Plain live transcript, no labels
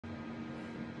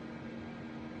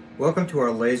Welcome to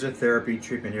our laser therapy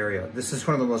treatment area. This is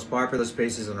one of the most popular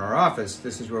spaces in our office.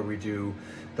 This is where we do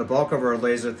the bulk of our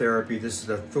laser therapy. This is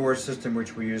the Thor system,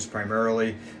 which we use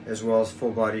primarily, as well as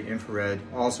full body infrared,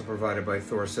 also provided by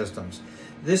Thor Systems.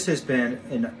 This has been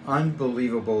an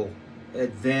unbelievable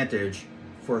advantage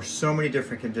for so many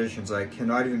different conditions. I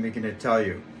cannot even begin to tell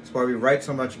you. That's why we write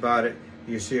so much about it.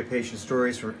 You see a patient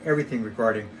stories from everything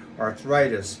regarding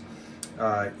arthritis,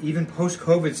 even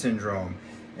post-COVID syndrome,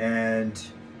 and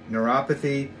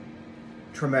neuropathy,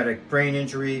 traumatic brain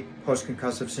injury,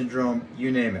 post-concussive syndrome, you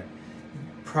name it.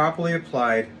 Properly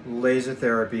applied laser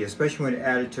therapy, especially when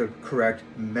added to correct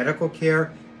medical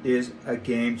care, is a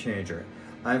game changer.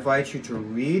 I invite you to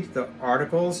read the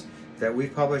articles that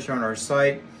we've published on our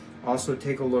site. Also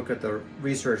take a look at the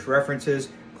research references,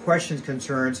 questions,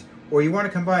 concerns, or you want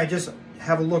to come by and just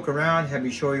have a look around, have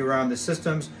me show you around the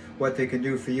systems, what they can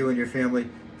do for you and your family.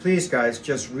 Please, guys,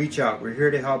 just reach out. We're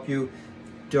here to help you.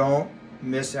 Don't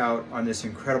miss out on this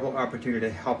incredible opportunity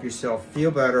to help yourself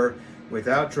feel better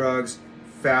without drugs,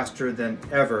 faster than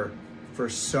ever, for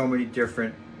so many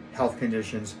different health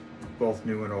conditions, both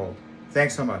new and old.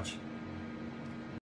 Thanks so much.